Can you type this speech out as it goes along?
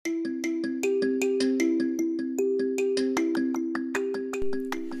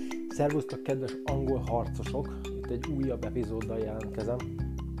Szervusztok, kedves angol harcosok! Itt egy újabb epizóddal jelentkezem.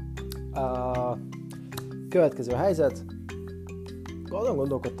 A következő helyzet. Azon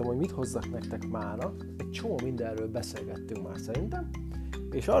gondolkodtam, hogy mit hozzak nektek mára. Egy csomó mindenről beszélgettünk már szerintem.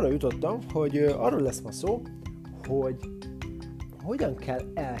 És arra jutottam, hogy arról lesz ma szó, hogy hogyan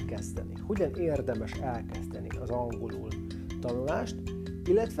kell elkezdeni, hogyan érdemes elkezdeni az angolul tanulást,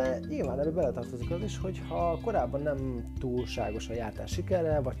 illetve nyilván ebbe beletartozik az is, hogy ha korábban nem túlságosan jártál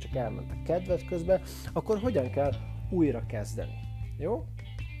sikerrel, vagy csak elment a kedved közben, akkor hogyan kell újra kezdeni. Jó?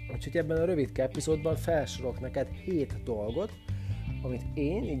 Úgyhogy ebben a rövid epizódban felsorolok neked 7 dolgot, amit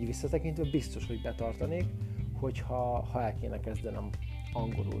én így visszatekintve biztos, hogy betartanék, hogyha el kéne kezdenem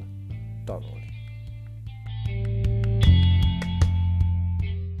angolul tanulni.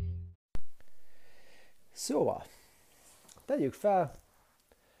 Szóval, tegyük fel,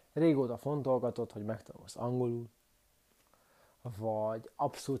 régóta fontolgatod, hogy megtanulsz angolul, vagy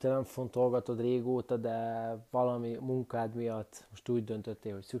abszolút nem fontolgatod régóta, de valami munkád miatt most úgy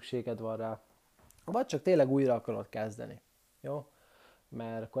döntöttél, hogy szükséged van rá, vagy csak tényleg újra akarod kezdeni, jó?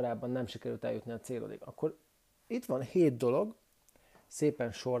 Mert korábban nem sikerült eljutni a célodig. Akkor itt van 7 dolog,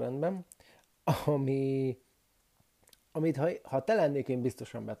 szépen sorrendben, amit ha te lennék, én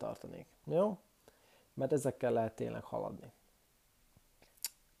biztosan betartanék, jó? Mert ezekkel lehet tényleg haladni.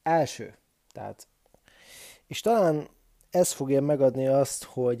 Első, tehát, és talán ez fogja megadni azt,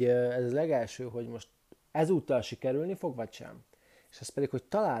 hogy ez a legelső, hogy most ezúttal sikerülni fog, vagy sem. És ez pedig, hogy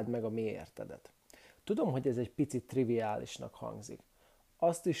találd meg a miértedet. Tudom, hogy ez egy picit triviálisnak hangzik.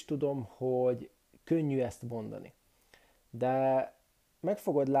 Azt is tudom, hogy könnyű ezt mondani. De meg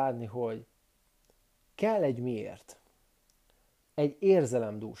fogod látni, hogy kell egy miért. Egy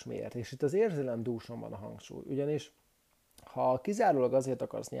érzelemdús miért. És itt az érzelemdúson van a hangsúly. Ugyanis ha kizárólag azért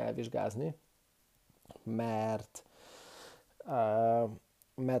akarsz nyelvvizsgázni, mert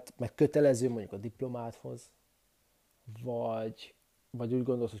kötelező mondjuk a diplomádhoz, vagy úgy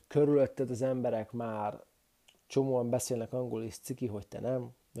gondolod, hogy körülötted az emberek már csomóan beszélnek angolul, és ciki, hogy te nem,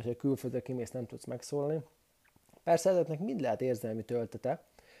 vagy ha külföldre kimész, nem tudsz megszólni. Persze ezeknek mind lehet érzelmi töltete,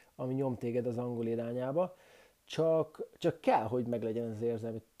 ami nyom téged az angol irányába, csak kell, hogy meglegyen az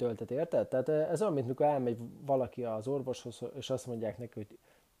érzelmi töltet, érted? Tehát ez olyan, mint mikor elmegy valaki az orvoshoz, és azt mondják neki, hogy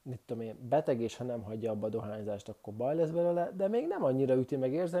mit tudom én, beteg, és ha nem hagyja abba a dohányzást, akkor baj lesz belőle, de még nem annyira üti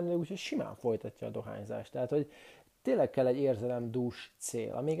meg érzelmileg, úgyhogy simán folytatja a dohányzást. Tehát, hogy tényleg kell egy érzelemdús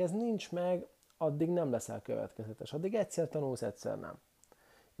cél. Amíg ez nincs meg, addig nem leszel következetes. Addig egyszer tanulsz, egyszer nem.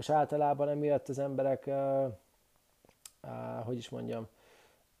 És általában emiatt az emberek,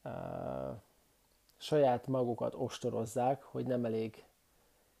 saját magukat ostorozzák, hogy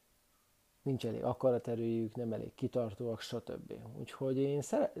nincs elég akaraterőjük, nem elég kitartóak, stb. Úgyhogy én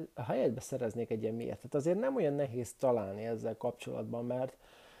a helyetbe szereznék egy ilyen miért. Tehát azért nem olyan nehéz találni ezzel kapcsolatban,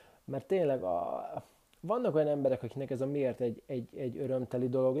 mert tényleg vannak olyan emberek, akiknek ez a miért egy örömteli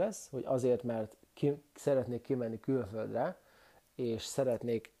dolog lesz, hogy azért, mert szeretnék kimenni külföldre, és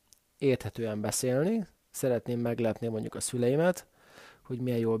szeretnék érthetően beszélni, szeretném meglepni mondjuk a szüleimet, hogy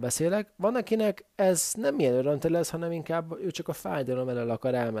milyen jól beszélek. Van, akinek ez nem ilyen örömteli lesz, hanem inkább ő csak a fájdalom elől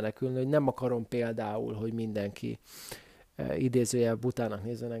akar elmenekülni, hogy nem akarom például, hogy mindenki idézőjel butának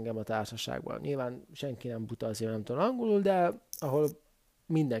nézzen engem a társaságban. Nyilván senki nem buta, azért nem tudom angolul, de ahol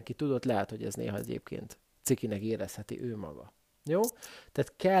mindenki tudott, lehet, hogy ez néha egyébként cikinek érezheti ő maga. Jó?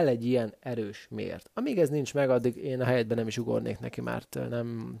 Tehát kell egy ilyen erős miért. Amíg ez nincs meg, addig én a helyetben nem is ugornék neki, mert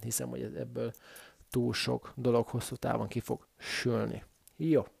nem hiszem, hogy ebből túl sok dolog hosszú távon ki fog sülni.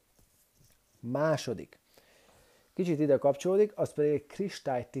 Jó. Második. Kicsit ide kapcsolódik, az pedig egy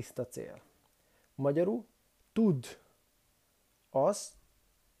kristálytiszta cél. Magyarul tudd azt,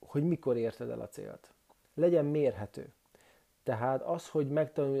 hogy mikor érted el a célt. Legyen mérhető. Tehát az, hogy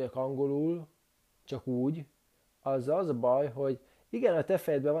megtanuljak angolul csak úgy, az a baj, hogy igen, a te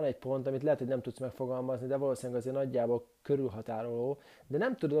fejedben van egy pont, amit lehet, hogy nem tudsz megfogalmazni, de valószínűleg azért nagyjából körülhatároló, de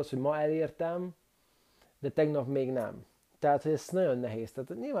nem tudod azt, hogy ma elértem, de tegnap még nem. Tehát, hogy ez nagyon nehéz.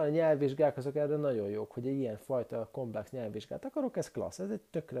 Tehát nyilván a nyelvvizsgák azok erre nagyon jók, hogy egy ilyen fajta komplex nyelvvizsgát akarok, ez klassz, ez egy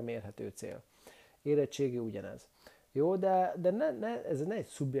tökre mérhető cél. Érettségi ugyanez. Jó, de ez ne egy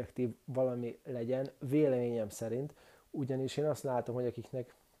szubjektív valami legyen, véleményem szerint, ugyanis én azt látom, hogy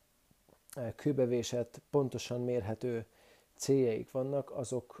akiknek kőbevésett, pontosan mérhető céljaik vannak,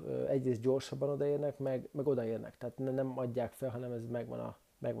 azok egyrészt gyorsabban odaérnek, meg odaérnek. Tehát nem adják fel, hanem ez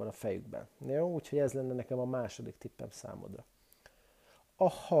megvan a fejükben. Jó? Úgyhogy ez lenne nekem a második tippem számodra. A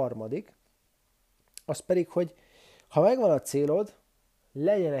harmadik, az pedig, hogy ha megvan a célod,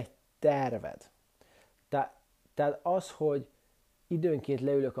 legyen egy terved. Tehát az, hogy időnként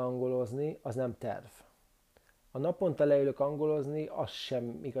leülök angolozni, az nem terv. A naponta leülök angolozni, az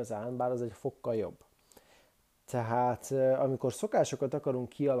sem igazán, bár az egy fokkal jobb. Tehát amikor szokásokat akarunk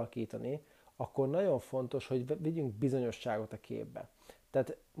kialakítani, akkor nagyon fontos, hogy vigyünk bizonyosságot a képbe.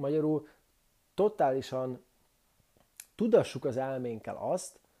 Tehát magyarul totálisan tudassuk az elménkkel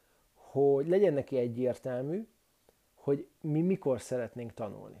azt, hogy legyen neki egyértelmű, hogy mi mikor szeretnénk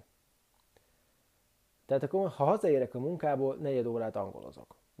tanulni. Tehát akkor, ha hazaérek a munkából, 4 órát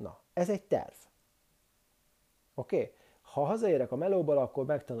angolozok. Na, ez egy terv. Oké? Ha hazaérek a melóból, akkor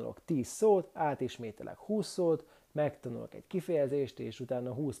megtanulok 10 szót, átismételek 20 szót, megtanulok egy kifejezést, és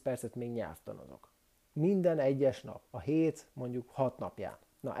utána 20 percet még nyelvtanulok. Minden egyes nap, a hét mondjuk 6 napján.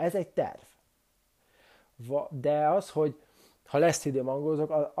 Na, ez egy terv. De az, hogy ha lesz időm angolozok,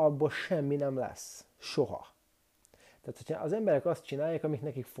 abból semmi nem lesz. Soha. Tehát, hogyha az emberek azt csinálják, amik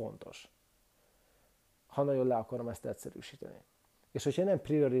nekik fontos. Ha nagyon le akarom ezt egyszerűsíteni. És hogyha nem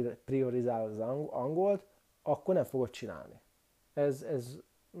priorizálod az angolt, akkor nem fogod csinálni. Ez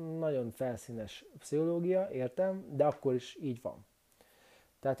nagyon felszínes pszichológia, értem, de akkor is így van.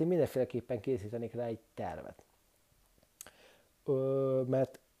 Tehát én mindenféleképpen készítenék rá egy tervet.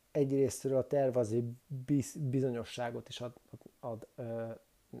 Mert egyrésztről a terv azért bizonyosságot is ad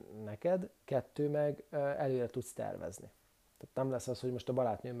neked, 2 meg előre tudsz tervezni. Tehát nem lesz az, hogy most a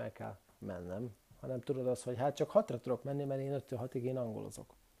barátnőmmel kell mennem, hanem tudod azt, hogy hát csak 6-ra tudok menni, mert én 5-től 6-ig én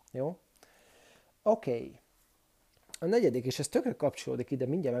angolozok. Jó? Oké. A negyedik, és ez tökre kapcsolódik ide,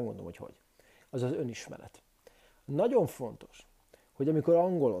 mindjárt megmondom, hogy. Az az önismeret. Nagyon fontos, hogy amikor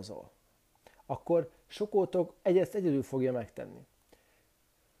angolozol, akkor sokótok ezt egyedül fogja megtenni.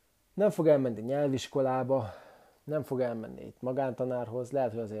 Nem fog elmenni nyelviskolába, nem fog elmenni itt magántanárhoz,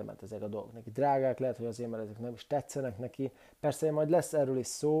 lehet, hogy azért, mert ezek a dolgok neki drágák, lehet, hogy azért, mert ezek nem is tetszenek neki. Persze majd lesz erről is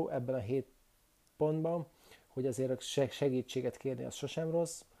szó ebben a 7 pontban, hogy azért segítséget kérni az sosem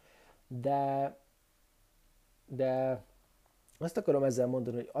rossz, de azt akarom ezzel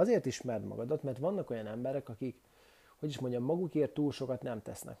mondani, hogy azért ismerd magadat, mert vannak olyan emberek, akik, hogy is mondjam, magukért túl sokat nem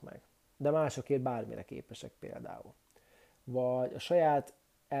tesznek meg, de másokért bármire képesek például. Vagy a saját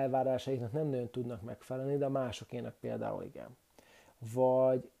elvárásaiknak nem nagyon tudnak megfelelni, de másokénak például igen.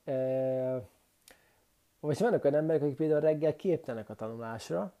 Vagy vannak olyan emberek, akik például reggel képtelenek a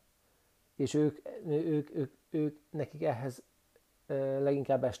tanulásra, és ők nekik ehhez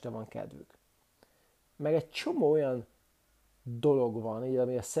leginkább este van kedvük. Meg egy csomó olyan dolog van, így,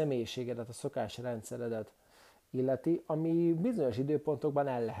 ami a személyiségedet, a szokásrendszeredet illeti, ami bizonyos időpontokban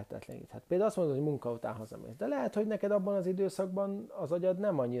ellehetetleníthet. Például azt mondod, hogy munka után hazamész, de lehet, hogy neked abban az időszakban az agyad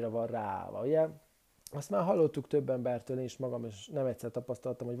nem annyira van ráállva. Ugye? Azt már hallottuk több embertől, én is magam, és nem egyszer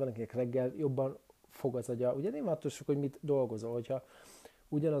tapasztaltam, hogy van, akinek reggel jobban fog az agya. Ugye nem attól függ, hogy mit dolgozol, hogyha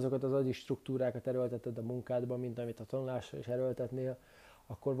ugyanazokat az agyi struktúrákat erőlteted a munkádban, mint amit a tanulásra is erőltetnél,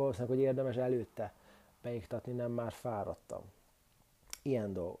 akkor valószínűleg, hogy érdemes előtte beiktatni, nem már fáradtam.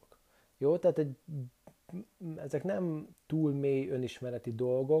 Ilyen dolgok. Jó, tehát ezek nem túl mély önismereti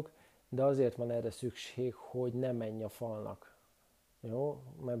dolgok, de azért van erre szükség, hogy ne menj a falnak. Jó?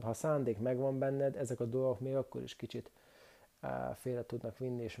 Mert ha szándék megvan benned, ezek a dolgok még akkor is kicsit félre tudnak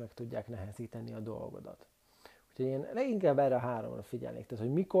vinni, és meg tudják nehezíteni a dolgodat. Úgyhogy én leginkább erre a 3-ra figyelnék. Tehát,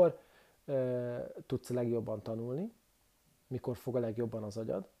 hogy mikor tudsz a legjobban tanulni, mikor fog a legjobban az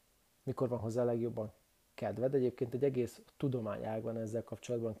agyad, mikor van hozzá a legjobban kedved. Egyébként egy egész tudományág van ezzel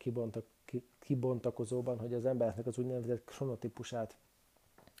kapcsolatban kibontakozóban, hogy az embereknek az úgynevezett kronotípusát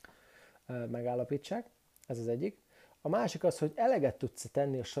megállapítsák. Ez az egyik. A másik az, hogy eleget tudsz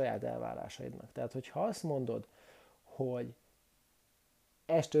tenni a saját elvárásaidnak. Tehát, hogyha azt mondod, hogy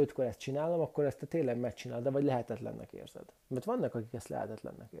este 5-kor ezt csinálom, akkor ezt te tényleg megcsinálod, de vagy lehetetlennek érzed. Mert vannak, akik ezt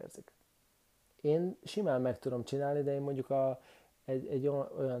lehetetlennek érzik. Én simán meg tudom csinálni, de én mondjuk egy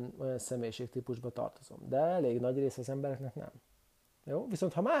olyan személyiségtípusba tartozom. De elég nagy rész az embereknek nem. Jó?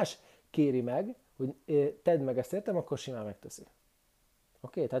 Viszont ha más kéri meg, hogy tedd meg ezt értem, akkor simán megteszi.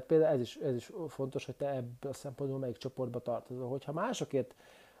 Oké? Tehát például ez is fontos, hogy te ebből a szempontból melyik csoportba tartozol. Hogyha másokért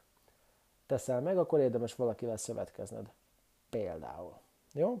teszel meg, akkor érdemes valakivel szövetkezned. Például.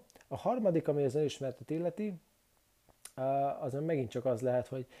 Jó? A harmadik, ami az önismeretet illeti, az megint csak az lehet,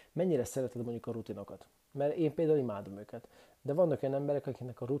 hogy mennyire szereted mondjuk a rutinokat. Mert én például imádom őket. De vannak olyan emberek,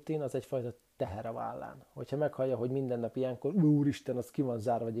 akiknek a rutin az egyfajta teher a vállán. Hogyha meghallja, hogy minden nap ilyenkor, úristen, az ki van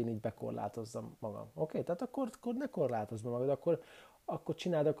zárva, hogy én így bekorlátozzam magam. Oké? Tehát akkor ne korlátozd be magad, akkor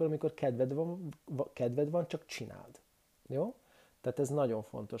csináld akkor, amikor kedved van, csak csináld. Jó? Tehát ez nagyon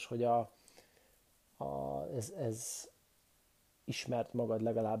fontos, hogy ez ismert magad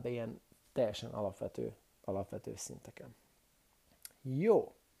legalább ilyen teljesen alapvető szinteken.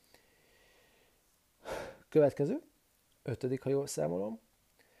 Jó. Következő, 5., ha jól számolom.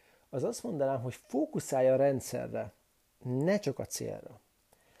 az azt mondanám, hogy fókuszálj a rendszerre, ne csak a célra.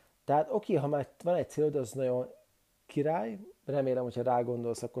 Tehát oké, ha már van egy célod, az nagyon király, remélem, hogyha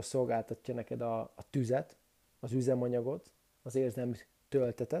rágondolsz, akkor szolgáltatja neked a tüzet, az üzemanyagot, az érzelmi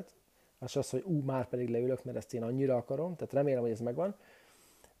töltetet, az, hogy már pedig leülök, mert ezt én annyira akarom, tehát remélem, hogy ez megvan,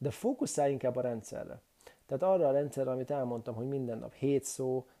 de fókuszálj inkább a rendszerre. Tehát arra a rendszerre, amit elmondtam, hogy minden nap 7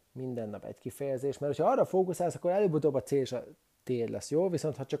 szó, minden nap egy kifejezés, mert ha arra fókuszálsz, akkor előbb-utóbb a cél tiéd lesz, jó?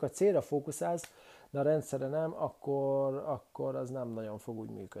 Viszont ha csak a célra fókuszálsz, de a rendszerre nem, akkor az nem nagyon fog úgy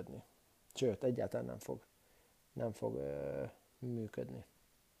működni. Sőt, egyáltalán nem fog működni.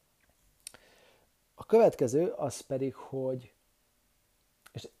 A következő az pedig, hogy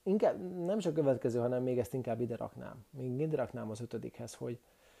és inkább nem csak a következő, hanem még ezt inkább ide raknám. Még ide raknám az 5-hez,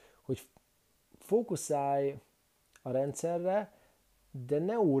 hogy fókuszálj a rendszerre, de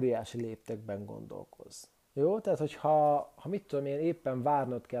ne óriási léptekben gondolkozz. Jó? Tehát, hogyha mit tudom én, éppen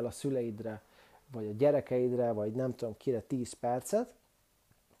várnod kell a szüleidre, vagy a gyerekeidre, vagy nem tudom kire 10 percet,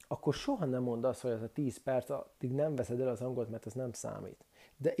 akkor soha nem mondd azt, hogy az a 10 perc, addig nem veszed el az angolt, mert ez nem számít.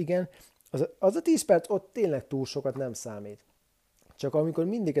 De igen, az a 10 perc ott tényleg túl sokat nem számít. Csak amikor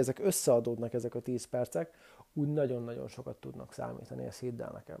mindig ezek összeadódnak, ezek a 10 percek, úgy nagyon-nagyon sokat tudnak számítani, ezt hidd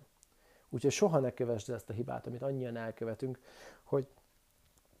el nekem. Úgyhogy soha ne kövesd ezt a hibát, amit annyian elkövetünk, hogy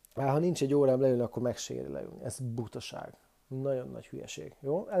ha nincs egy órám leülni, akkor megséri leülni. Ez butaság. Nagyon nagy hülyeség.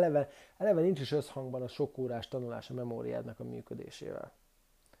 Jó? Eleve nincs is összhangban a sok órás tanulás a memóriádnak a működésével.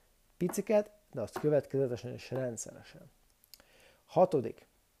 Piciket, de azt következetesen és rendszeresen. 6.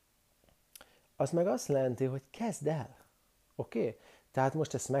 Az meg azt jelenti, hogy kezd el. Oké? Tehát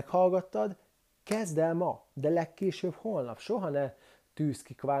most ezt meghallgattad, kezd el ma, de legkésőbb holnap. Soha ne tűzd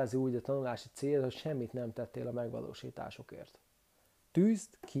ki kvázi úgy a tanulási célt, hogy semmit nem tettél a megvalósításokért.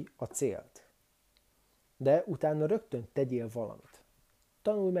 Tűzd ki a célt. De utána rögtön tegyél valamit.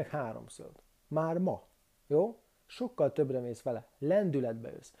 Tanulj meg 3-szor. Már ma. Jó? Sokkal többre mész vele.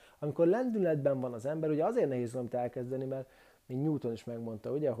 Lendületbe jössz. Amikor lendületben van az ember, ugye azért nehéz valamit elkezdeni, mert még Newton is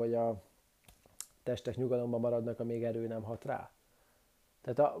megmondta, ugye, hogy a testek nyugalomban maradnak, amíg erő nem hat rá.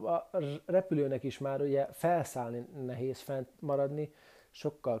 Tehát a repülőnek is már ugye felszállni nehéz, fent maradni,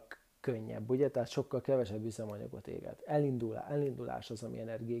 sokkal könnyebb, ugye? Tehát sokkal kevesebb üzemanyagot éget. Elindulás az, ami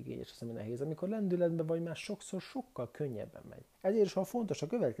energiaigényes, az, ami nehéz. Amikor lendületben vagy, már sokszor sokkal könnyebben megy. Ezért is fontos a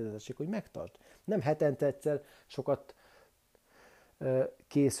következetesség, hogy megtartsd. Nem hetente egyszer sokat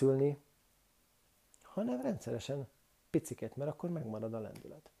készülni, hanem rendszeresen piciket, mert akkor megmarad a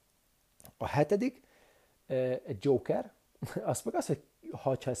lendület. A 7. egy joker, az meg az, hogy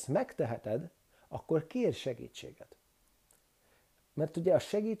ha ezt megteheted, akkor kérj segítséget. Mert ugye a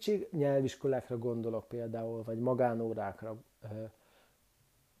segítség, nyelviskolákra gondolok például, vagy magánórákra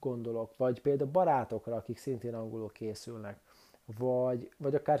gondolok, vagy például barátokra, akik szintén angolul készülnek,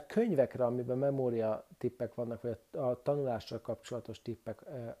 vagy akár könyvekre, amiben memória tippek vannak, vagy a tanulással kapcsolatos tippek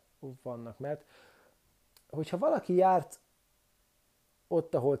vannak, mert hogyha valaki járt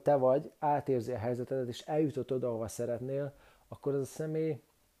ott, ahol te vagy, átérzi a helyzetedet, és eljutott oda, ahova szeretnél, akkor az a személy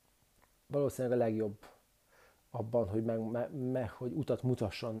valószínűleg a legjobb abban, hogy utat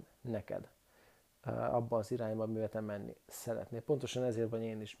mutasson neked abban az irányban, amivel te menni szeretnél. Pontosan ezért van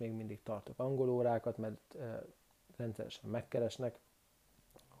én is még mindig tartok angolórákat, mert rendszeresen megkeresnek,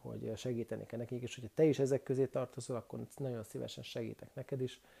 hogy segítenék nekik, és hogyha te is ezek közé tartozol, akkor nagyon szívesen segítek neked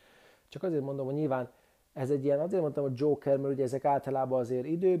is. Csak azért mondom, hogy nyilván ez egy ilyen, azért mondtam, hogy joker, mert ugye ezek általában azért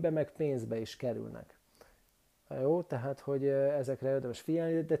időbe, meg pénzbe is kerülnek. Jó, tehát, hogy ezekre érdemes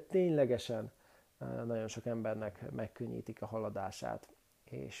figyelni, de ténylegesen nagyon sok embernek megkönnyítik a haladását,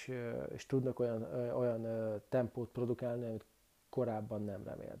 és tudnak olyan tempót produkálni, amit korábban nem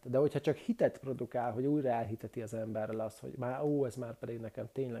remélt. De hogyha csak hitet produkál, hogy újra elhiteti az emberrel azt, hogy ez már pedig nekem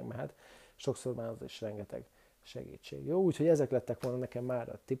tényleg mehet, sokszor már az is rengeteg segítség. Jó, úgyhogy ezek lettek volna nekem már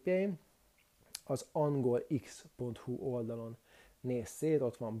a tippjeim. Az angolx.hu oldalon nézz szét,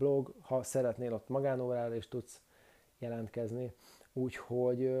 ott van blog, ha szeretnél, ott magánórára is tudsz jelentkezni.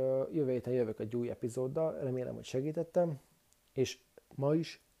 Úgyhogy jövő héten jövök egy új epizóddal, remélem, hogy segítettem, és ma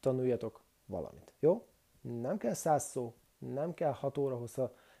is tanuljatok valamit, jó? Nem kell 100 szó, nem kell 6 óra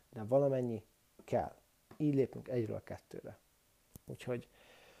hossza, de valamennyi kell. Így lépünk 1-ről 2-re. Úgyhogy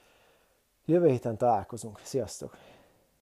jövő héten találkozunk. Sziasztok!